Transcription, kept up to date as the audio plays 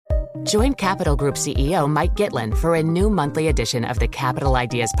Join Capital Group CEO Mike Gitlin for a new monthly edition of the Capital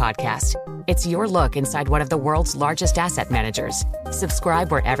Ideas Podcast. It's your look inside one of the world's largest asset managers.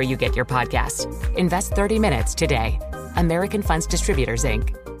 Subscribe wherever you get your podcasts. Invest 30 minutes today. American Funds Distributors,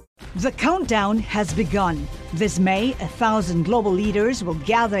 Inc. The countdown has begun. This May, 1,000 global leaders will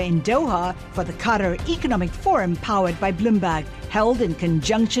gather in Doha for the Qatar Economic Forum powered by Bloomberg, held in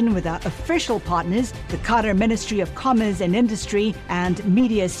conjunction with our official partners, the Qatar Ministry of Commerce and Industry and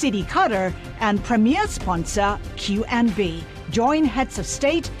Media City Qatar, and premier sponsor QNB. Join heads of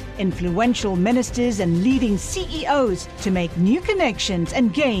state, influential ministers, and leading CEOs to make new connections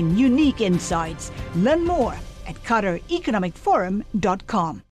and gain unique insights. Learn more at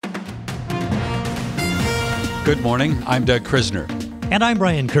QatarEconomicForum.com. Good morning. I'm Doug Krisner. And I'm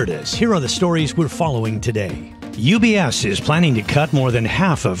Brian Curtis. Here are the stories we're following today. UBS is planning to cut more than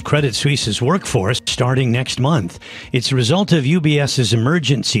half of Credit Suisse's workforce starting next month. It's a result of UBS's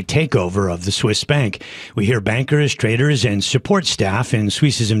emergency takeover of the Swiss bank. We hear bankers, traders, and support staff in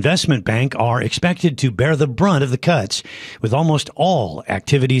Suisse's investment bank are expected to bear the brunt of the cuts, with almost all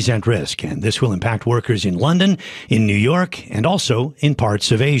activities at risk. And this will impact workers in London, in New York, and also in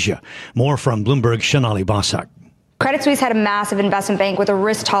parts of Asia. More from Bloomberg's Shonali Basak. Credit Suisse had a massive investment bank with a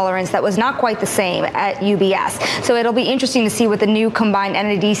risk tolerance that was not quite the same at UBS. So it'll be interesting to see what the new combined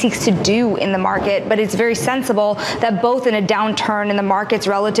entity seeks to do in the market. But it's very sensible that both in a downturn in the markets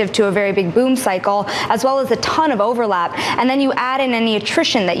relative to a very big boom cycle, as well as a ton of overlap, and then you add in any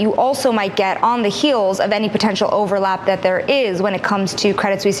attrition that you also might get on the heels of any potential overlap that there is when it comes to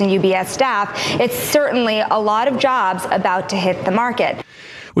Credit Suisse and UBS staff, it's certainly a lot of jobs about to hit the market.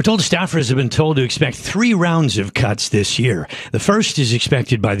 We're told staffers have been told to expect 3 rounds of cuts this year. The first is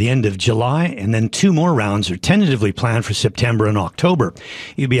expected by the end of July, and then 2 more rounds are tentatively planned for September and October.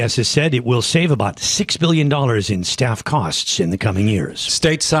 UBS has said it will save about $6 billion in staff costs in the coming years.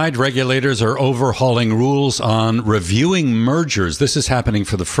 Stateside regulators are overhauling rules on reviewing mergers. This is happening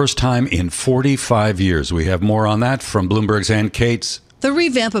for the first time in 45 years. We have more on that from Bloomberg's Ann Cates. The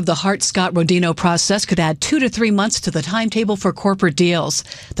revamp of the Hart-Scott-Rodino process could add 2 to 3 months to the timetable for corporate deals.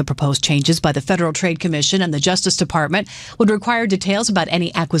 The proposed changes by the Federal Trade Commission and the Justice Department would require details about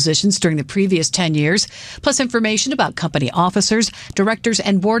any acquisitions during the previous 10 years, plus information about company officers, directors,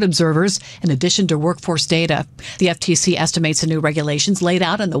 and board observers, in addition to workforce data. The FTC estimates the new regulations laid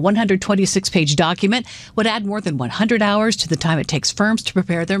out in the 126-page document would add more than 100 hours to the time it takes firms to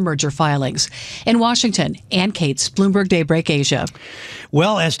prepare their merger filings. In Washington, Ann Cates, Bloomberg Daybreak Asia.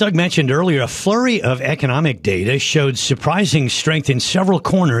 Well, as Doug mentioned earlier, a flurry of economic data showed surprising strength in several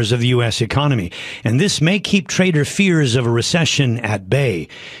corners of the U.S. economy, and this may keep trader fears of a recession at bay.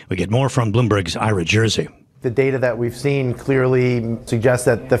 We get more from Bloomberg's Ira Jersey. The data that we've seen clearly suggests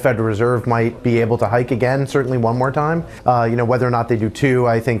that the Federal Reserve might be able to hike again, certainly one more time. Whether or not they do 2,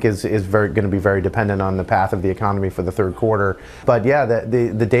 I think is going to be very dependent on the path of the economy for the third quarter. But yeah,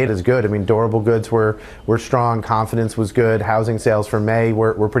 the data is good. I mean, durable goods were strong, confidence was good, housing sales for May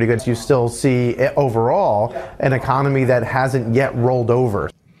were pretty good. You still see overall an economy that hasn't yet rolled over.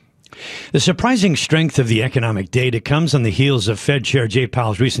 The surprising strength of the economic data comes on the heels of Fed Chair Jay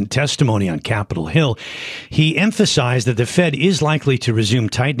Powell's recent testimony on Capitol Hill. He emphasized that the Fed is likely to resume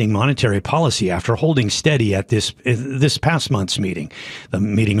tightening monetary policy after holding steady at this past month's meeting, the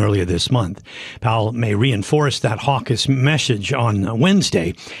meeting earlier this month. Powell may reinforce that hawkish message on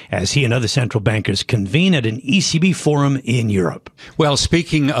Wednesday as he and other central bankers convene at an ECB forum in Europe. Well,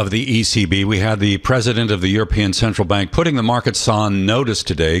 speaking of the ECB, we had the president of the European Central Bank putting the markets on notice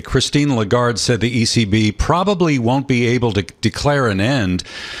today. Christine Lagarde said the ECB probably won't be able to declare an end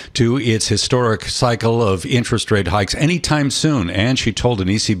to its historic cycle of interest rate hikes anytime soon. And she told an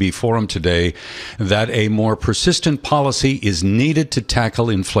ECB forum today that a more persistent policy is needed to tackle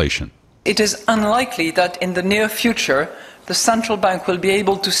inflation. It is unlikely that in the near future, the central bank will be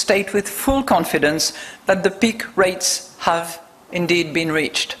able to state with full confidence that the peak rates have indeed been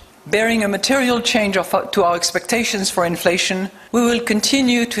reached. Bearing a material change to our expectations for inflation, we will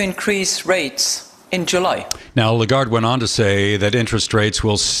continue to increase rates in July. Now, Lagarde went on to say that interest rates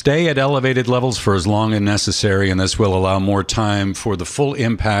will stay at elevated levels for as long as necessary, and this will allow more time for the full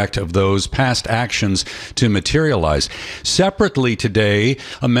impact of those past actions to materialize. Separately today,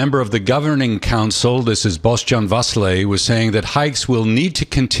 a member of the Governing Council, this is Bostjan Vasle, was saying that hikes will need to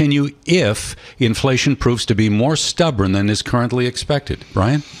continue if inflation proves to be more stubborn than is currently expected.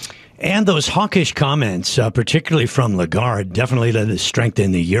 Brian? And those hawkish comments, particularly from Lagarde, definitely led to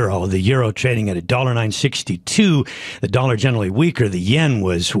strengthen the euro. The euro trading at $1.962. The dollar generally weaker. The yen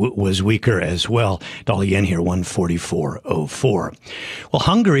was weaker as well. Dollar yen here 144.04. Well,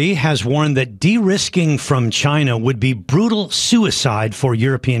 Hungary has warned that de-risking from China would be brutal suicide for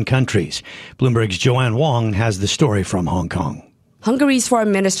European countries. Bloomberg's Joanne Wong has the story from Hong Kong. Hungary's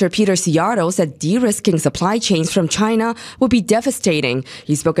Foreign Minister Peter Szijjártó said de-risking supply chains from China would be devastating.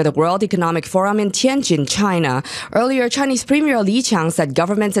 He spoke at the World Economic Forum in Tianjin, China. Earlier, Chinese Premier Li Qiang said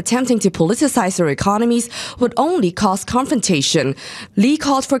governments attempting to politicize their economies would only cause confrontation. Li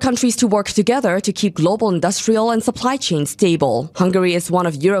called for countries to work together to keep global industrial and supply chains stable. Hungary is one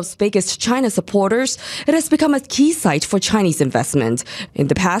of Europe's biggest China supporters. It has become a key site for Chinese investment. In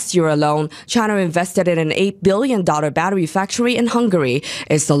the past year alone, China invested in an $8 billion battery factory in Hungary.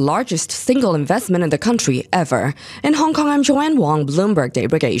 Is the largest single investment in the country ever. In Hong Kong, I'm Joanne Wong, Bloomberg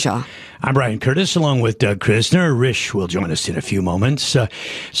Daybreak Asia. I'm Brian Curtis, along with Doug Krisner. Rish will join us in a few moments.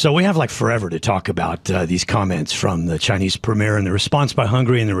 So we have like forever to talk about these comments from the Chinese premier and the response by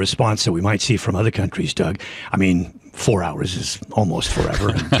Hungary and the response that we might see from other countries, Doug. I mean, 4 hours is almost forever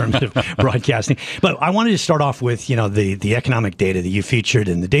in terms of broadcasting. But I wanted to start off with, the economic data that you featured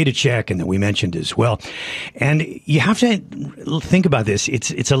in the data check and that we mentioned as well. And you have to think about this.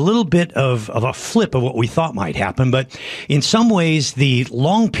 It's a little bit of a flip of what we thought might happen. But in some ways, the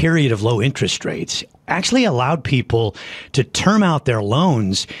long period of low interest rates actually allowed people to term out their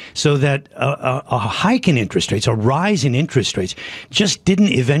loans so that a hike in interest rates, a rise in interest rates, just didn't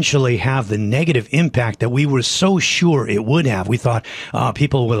eventually have the negative impact that we were so sure it would have. We thought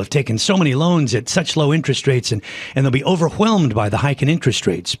people will have taken so many loans at such low interest rates and they'll be overwhelmed by the hike in interest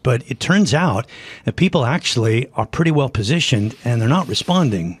rates. But it turns out that people actually are pretty well positioned and they're not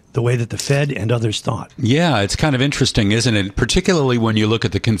responding the way that the Fed and others thought. Yeah, it's kind of interesting, isn't it? Particularly when you look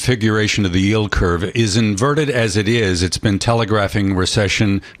at the configuration of the yield curve, is inverted as it is. It's been telegraphing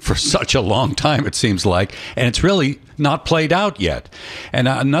recession for such a long time, it seems like, and it's really not played out yet. And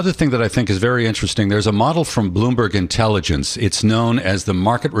another thing that I think is very interesting, there's a model from Bloomberg Intelligence. It's known as the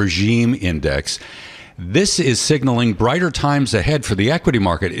Market Regime Index. This is signaling brighter times ahead for the equity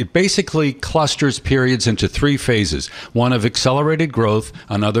market. It basically clusters periods into three phases, one of accelerated growth,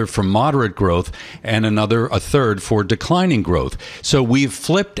 another for moderate growth, and a third for declining growth. So we've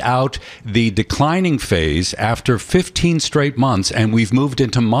flipped out the declining phase after 15 straight months, and we've moved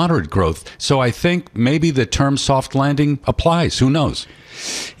into moderate growth. So I think maybe the term soft landing applies. Who knows?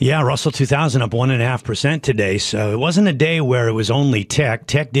 Yeah, Russell 2000 up 1.5% today. So it wasn't a day where it was only tech.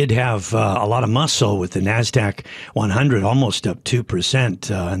 Tech did have a lot of muscle with the NASDAQ 100 almost up 2%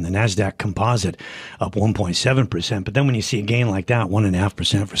 and the NASDAQ composite up 1.7%. But then when you see a gain like that,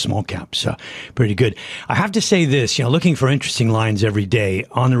 1.5% for small caps, pretty good. I have to say this, looking for interesting lines every day.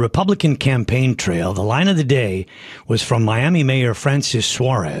 On the Republican campaign trail, the line of the day was from Miami Mayor Francis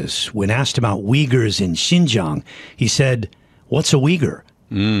Suarez. When asked about Uyghurs in Xinjiang, he said, "What's a Uyghur?"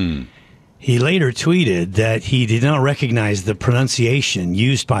 He later tweeted that he did not recognize the pronunciation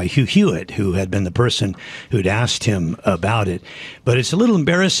used by Hugh Hewitt, who had been the person who'd asked him about it. But it's a little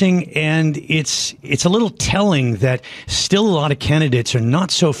embarrassing, and it's a little telling that still a lot of candidates are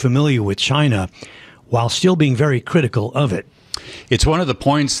not so familiar with China while still being very critical of it. It's one of the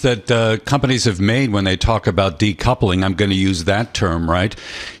points that companies have made when they talk about decoupling. I'm going to use that term, right?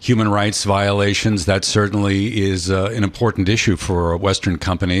 Human rights violations, that certainly is an important issue for Western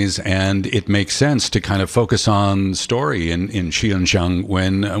companies, and it makes sense to kind of focus on story in Xinjiang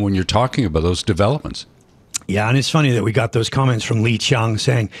when you're talking about those developments. Yeah, and it's funny that we got those comments from Li Qiang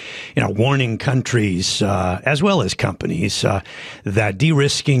saying, warning countries as well as companies that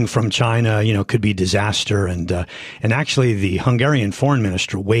de-risking from China, could be disaster. And actually, the Hungarian foreign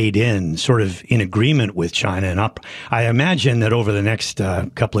minister weighed in, sort of in agreement with China. And I imagine that over the next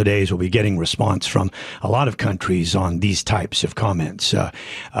couple of days, we'll be getting response from a lot of countries on these types of comments.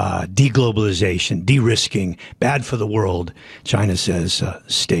 Deglobalization, de-risking, bad for the world. China says,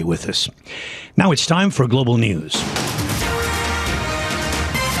 stay with us. Now it's time for global news.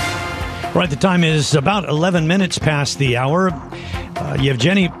 Right, the time is about 11 minutes past the hour.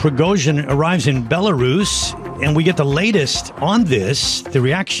 Yevgeny Prigozhin arrives in Belarus, and we get the latest on this, the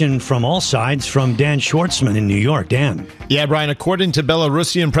reaction from all sides from Dan Schwartzman in New York. Dan. Yeah, Brian, according to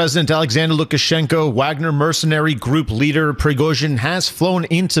Belarusian President Alexander Lukashenko, Wagner mercenary group leader Prigozhin has flown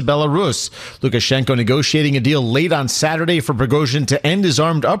into Belarus. Lukashenko negotiating a deal late on Saturday for Prigozhin to end his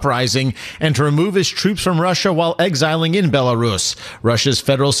armed uprising and to remove his troops from Russia while exiling in Belarus. Russia's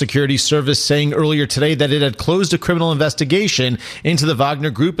Federal Security Service saying earlier today that it had closed a criminal investigation into the Wagner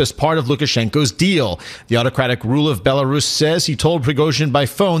group as part of Lukashenko's deal. The autocratic autocratic rule of Belarus says he told Prigozhin by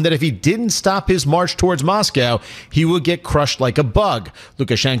phone that if he didn't stop his march towards Moscow, he would get crushed like a bug.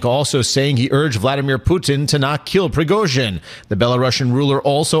 Lukashenko also saying he urged Vladimir Putin to not kill Prigozhin. The Belarusian ruler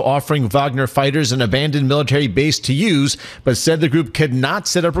also offering Wagner fighters an abandoned military base to use, but said the group could not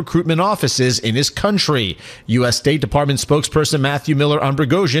set up recruitment offices in his country. U.S. State Department spokesperson Matthew Miller on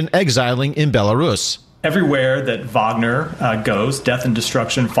Prigozhin exiling in Belarus. Everywhere that Wagner goes, death and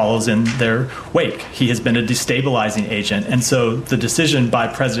destruction follows in their wake. He has been a destabilizing agent. And so the decision by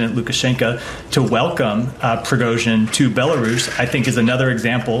President Lukashenko to welcome Prigozhin to Belarus, I think, is another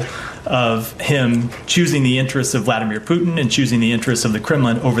example of him choosing the interests of Vladimir Putin and choosing the interests of the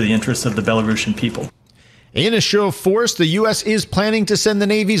Kremlin over the interests of the Belarusian people. In a show of force, the U.S. is planning to send the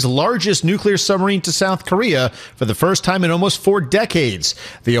Navy's largest nuclear submarine to South Korea for the first time in almost 4 decades.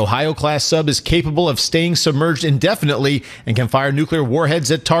 The Ohio-class sub is capable of staying submerged indefinitely and can fire nuclear warheads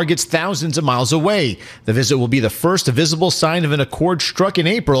at targets thousands of miles away. The visit will be the first visible sign of an accord struck in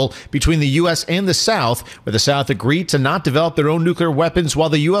April between the U.S. and the South, where the South agreed to not develop their own nuclear weapons while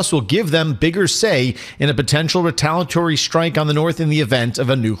the U.S. will give them bigger say in a potential retaliatory strike on the North in the event of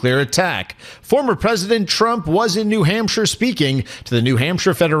a nuclear attack. Former President Trump was in New Hampshire speaking to the New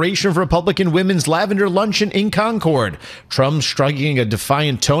Hampshire Federation of Republican Women's Lavender Luncheon in Concord. Trump striking a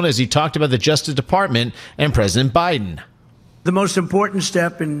defiant tone as he talked about the Justice Department and President Biden. The most important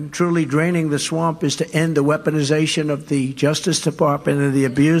step in truly draining the swamp is to end the weaponization of the Justice Department and the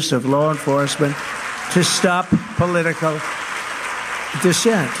abuse of law enforcement to stop political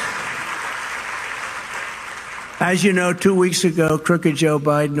dissent. As you know, 2 weeks ago, crooked Joe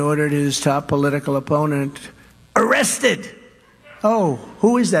Biden ordered his top political opponent arrested. Oh,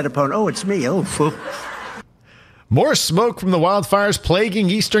 who is that opponent? Oh, it's me. Oh, fool. More smoke from the wildfires plaguing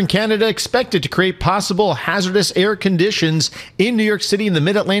eastern Canada expected to create possible hazardous air conditions in New York City and the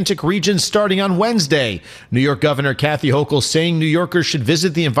Mid-Atlantic region starting on Wednesday. New York Governor Kathy Hochul saying New Yorkers should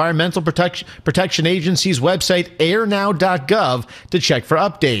visit the Environmental Protection Agency's website, airnow.gov, to check for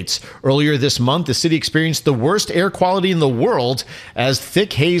updates. Earlier this month, the city experienced the worst air quality in the world as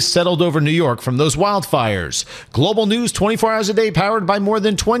thick haze settled over New York from those wildfires. Global news 24 hours a day, powered by more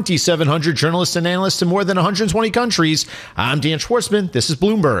than 2,700 journalists and analysts in more than 120 countries. I'm Dan Schwartzman. This is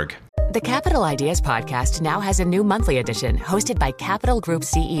Bloomberg. The Capital Ideas Podcast now has a new monthly edition hosted by Capital Group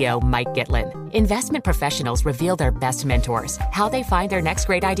CEO Mike Gitlin. Investment professionals reveal their best mentors, how they find their next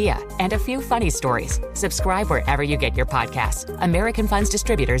great idea, and a few funny stories. Subscribe wherever you get your podcasts. American Funds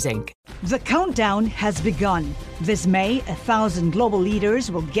Distributors, Inc. The countdown has begun. This May, 1,000 global leaders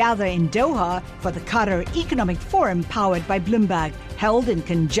will gather in Doha for the Qatar Economic Forum powered by Bloomberg, held in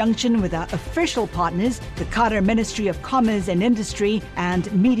conjunction with our official partners, the Qatar Ministry of Commerce and Industry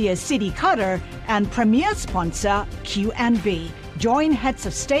and Media City Qatar, and premier sponsor QNB. Join heads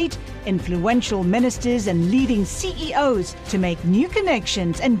of state, influential ministers, and leading CEOs to make new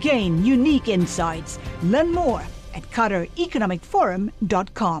connections and gain unique insights. Learn more at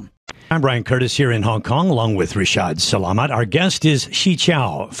QatarEconomicForum.com. I'm Brian Curtis here in Hong Kong, along with Rashad Salamat. Our guest is Shi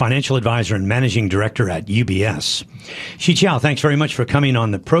Chow, financial advisor and managing director at UBS. Shi Chow, thanks very much for coming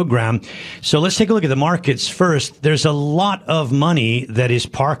on the program. So let's take a look at the markets first. There's a lot of money that is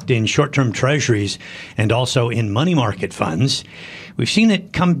parked in short-term treasuries and also in money market funds. We've seen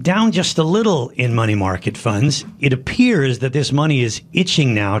it come down just a little in money market funds. It appears that this money is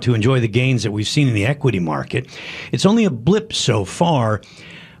itching now to enjoy the gains that we've seen in the equity market. It's only a blip so far,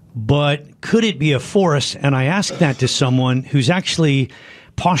 but could it be a force? And I ask that to someone who's actually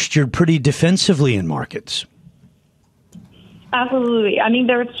postured pretty defensively in markets. Absolutely. I mean,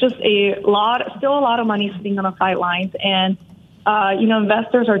 there's just still a lot of money sitting on the sidelines, and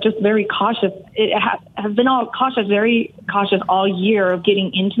investors are just very cautious. It has been very cautious all year of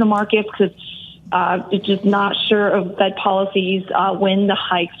getting into the markets because it's just not sure of Fed policies, when the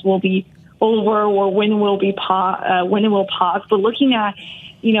hikes will be over or when it will pause. But looking at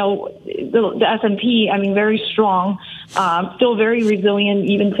the S&P, I mean, very strong, still very resilient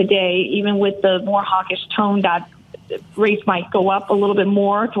even today, even with the more hawkish tone that rates might go up a little bit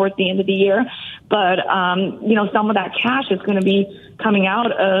more towards the end of the year. But, some of that cash is going to be coming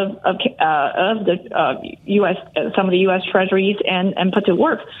out of the U.S., some of the U.S. treasuries and put to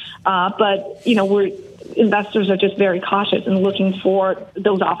work. But investors are just very cautious and looking for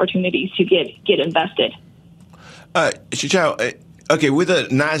those opportunities to get invested. Shi Chow, okay, with the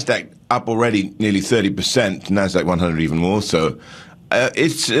NASDAQ up already nearly 30%, NASDAQ 100 even more so,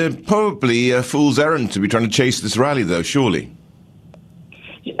 it's probably a fool's errand to be trying to chase this rally, though, surely.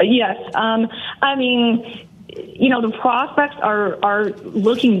 Yes. I mean, the prospects are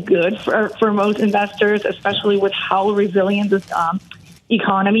looking good for most investors, especially with how resilient this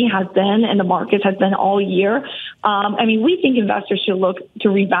economy has been and the markets has been all year. We think investors should look to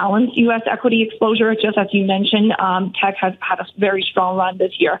rebalance U.S. equity exposure, just as you mentioned. Tech has had a very strong run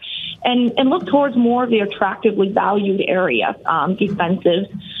this year, and look towards more of the attractively valued areas, defensive,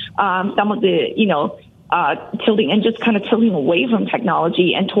 some of the, tilting away from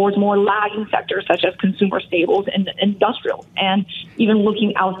technology and towards more lagging sectors such as consumer staples and industrial, and even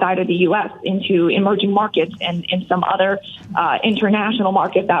looking outside of the U.S. into emerging markets and in some other international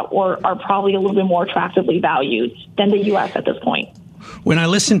markets that are probably a little bit more attractively valued than the U.S. at this point. When I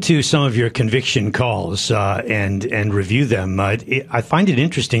listen to some of your conviction calls and review them, I find it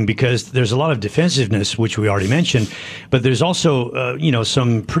interesting because there's a lot of defensiveness, which we already mentioned, but there's also,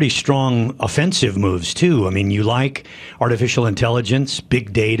 some pretty strong offensive moves too. I mean, you like artificial intelligence,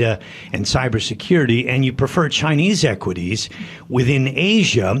 big data, and cybersecurity, and you prefer Chinese equities within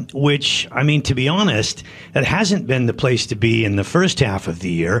Asia, which, to be honest, that hasn't been the place to be in the first half of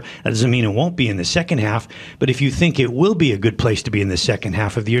the year. That doesn't mean it won't be in the second half, but if you think it will be a good place to be in the second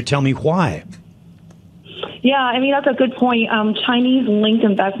half of the year, tell me why. Yeah, that's a good point. Chinese-linked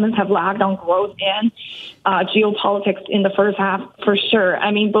investments have lagged on growth and geopolitics in the first half for sure.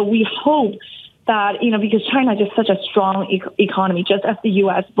 But we hope that, because China is just such a strong economy, just as the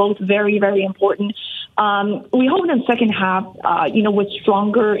U.S., both very, very important. We hope in the second half, with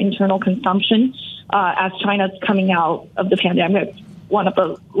stronger internal consumption as China's coming out of the pandemic, one of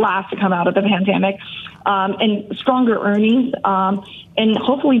the last to come out of the pandemic, and stronger earnings, and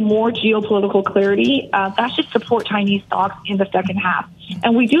hopefully more geopolitical clarity, that should support Chinese stocks in the second half.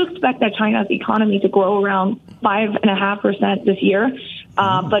 And we do expect that China's economy to grow around 5.5% this year,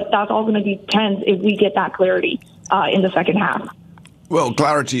 but that's all going to depend if we get that clarity in the second half. Well,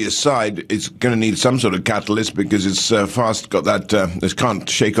 clarity aside, it's going to need some sort of catalyst because it's fast got that, it can't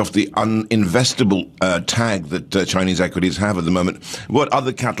shake off the uninvestable tag that Chinese equities have at the moment. What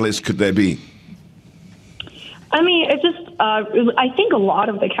other catalysts could there be? I think a lot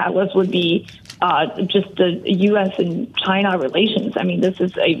of the catalysts would be just the U.S. and China relations. This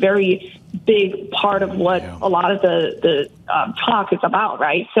is a very big part of what a lot of the talk is about,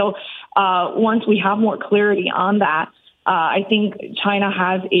 right? So once we have more clarity on that, I think China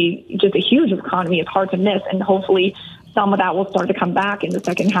has just a huge economy. It's hard to miss, and hopefully some of that will start to come back in the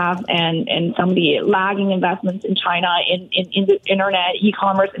second half, and some of the lagging investments in China in the internet,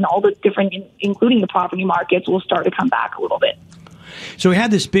 e-commerce, and all the different, including the property markets, will start to come back a little bit. So we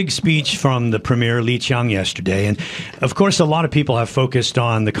had this big speech from the Premier Li Qiang yesterday, and of course a lot of people have focused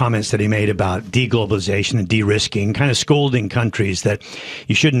on the comments that he made about deglobalization and derisking, kind of scolding countries that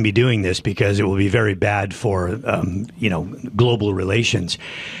you shouldn't be doing this because it will be very bad for global relations.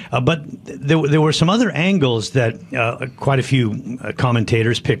 But there were some other angles that quite a few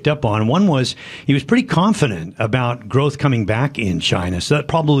commentators picked up on. One was he was pretty confident about growth coming back in China, so that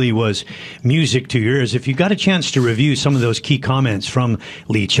probably was music to your ears. If you got a chance to review some of those key comments from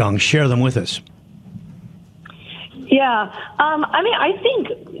Li Qiang, share them with us. Yeah, I think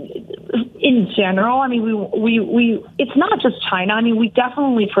in general, we it's not just China. We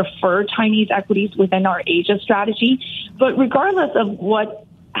definitely prefer Chinese equities within our Asia strategy. But regardless of what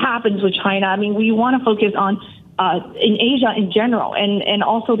happens with China, we want to focus on in Asia in general, and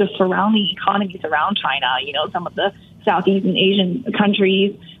also the surrounding economies around China. Some of the Southeast Asian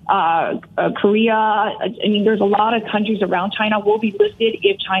countries, Korea. There's a lot of countries around China will be listed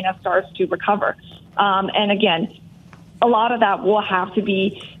if China starts to recover. And again, a lot of that will have to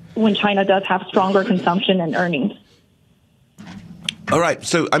be when China does have stronger consumption and earnings. All right.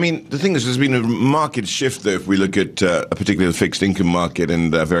 So, the thing is, there's been a market shift, though, if we look at particularly the fixed income market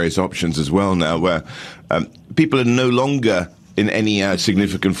and various options as well now, where people are no longer in any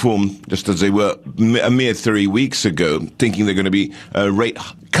significant form, just as they were a mere 3 weeks ago, thinking they're going to be rate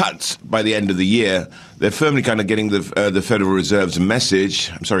cuts by the end of the year. They're firmly kind of getting the Federal Reserve's message.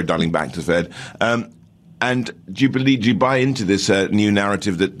 I'm sorry, dialing back to Fed. And do you buy into this new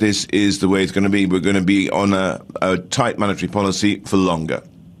narrative that this is the way it's going to be? We're going to be on a tight monetary policy for longer.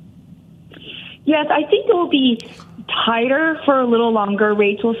 Yes, I think it will be tighter for a little longer.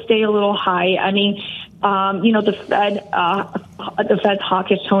 Rates will stay a little high. The Fed's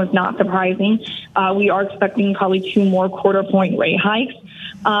hawkish tone is not surprising. We are expecting probably 2 more quarter-point rate hikes.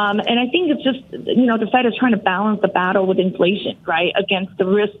 And I think it's just, the Fed is trying to balance the battle with inflation, right, against the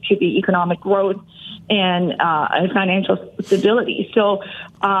risk to the economic growth and financial stability. So,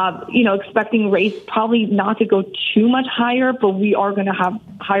 expecting rates probably not to go too much higher, but we are going to have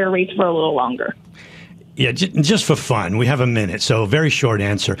higher rates for a little longer. Yeah, just for fun, we have a minute, so very short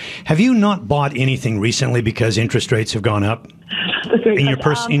answer. Have you not bought anything recently because interest rates have gone up? In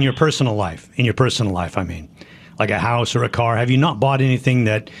your personal life, like a house or a car? Have you not bought anything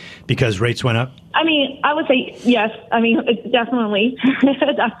that because rates went up? I mean, I would say yes. I mean, it's definitely.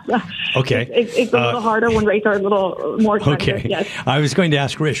 Okay. It's a little harder when rates are a little more expensive. Okay. Yes. I was going to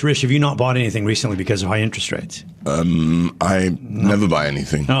ask Rish. Rish, have you not bought anything recently because of high interest rates? I never buy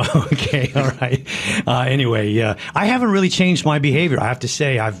anything. Oh, okay. All right. Anyway, I haven't really changed my behavior. I have to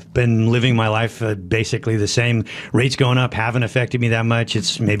say I've been living my life basically the same. Rates going up haven't affected me that much.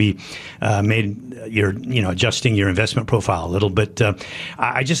 It's maybe made your, adjusting your investment profile a little bit.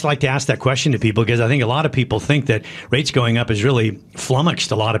 I just like to ask that question to people because I think a lot of people think that rates going up has really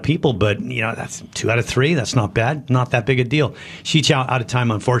flummoxed a lot of people. But, that's 2 out of 3. That's not bad. Not that big a deal. Xi Chao, out of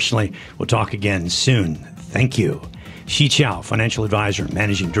time, unfortunately. We'll talk again soon. Thank you. Xi Chao, financial advisor,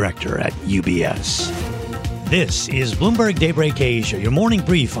 managing director at UBS. This is Bloomberg Daybreak Asia, your morning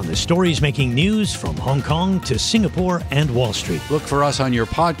brief on the stories making news from Hong Kong to Singapore and Wall Street. Look for us on your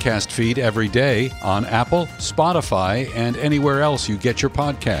podcast feed every day on Apple, Spotify, and anywhere else you get your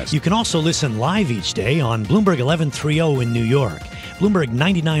podcast. You can also listen live each day on Bloomberg 1130 in New York, Bloomberg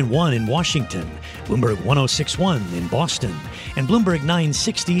 99.1 in Washington, Bloomberg 106.1 in Boston, and Bloomberg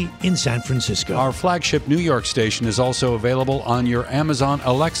 960 in San Francisco. Our flagship New York station is also available on your Amazon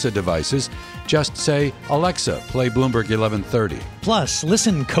Alexa devices. Just say, Alexa, play Bloomberg 1130. Plus,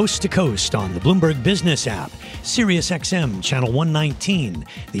 listen coast to coast on the Bloomberg Business app, Sirius XM Channel 119,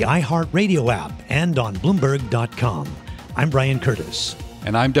 the iHeartRadio app, and on Bloomberg.com. I'm Brian Curtis.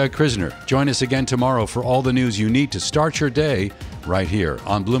 And I'm Doug Krisner. Join us again tomorrow for all the news you need to start your day right here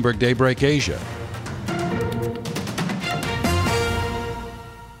on Bloomberg Daybreak Asia.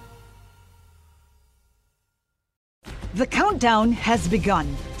 The countdown has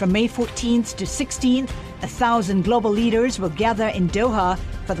begun. From May 14th to 16th, 1,000 global leaders will gather in Doha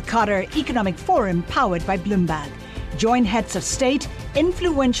for the Qatar Economic Forum powered by Bloomberg. Join heads of state,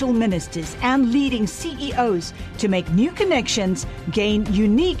 influential ministers, and leading CEOs to make new connections, gain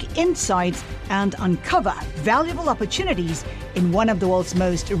unique insights, and uncover valuable opportunities in one of the world's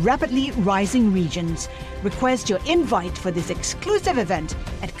most rapidly rising regions. Request your invite for this exclusive event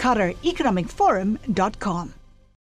at QatarEconomicForum.com.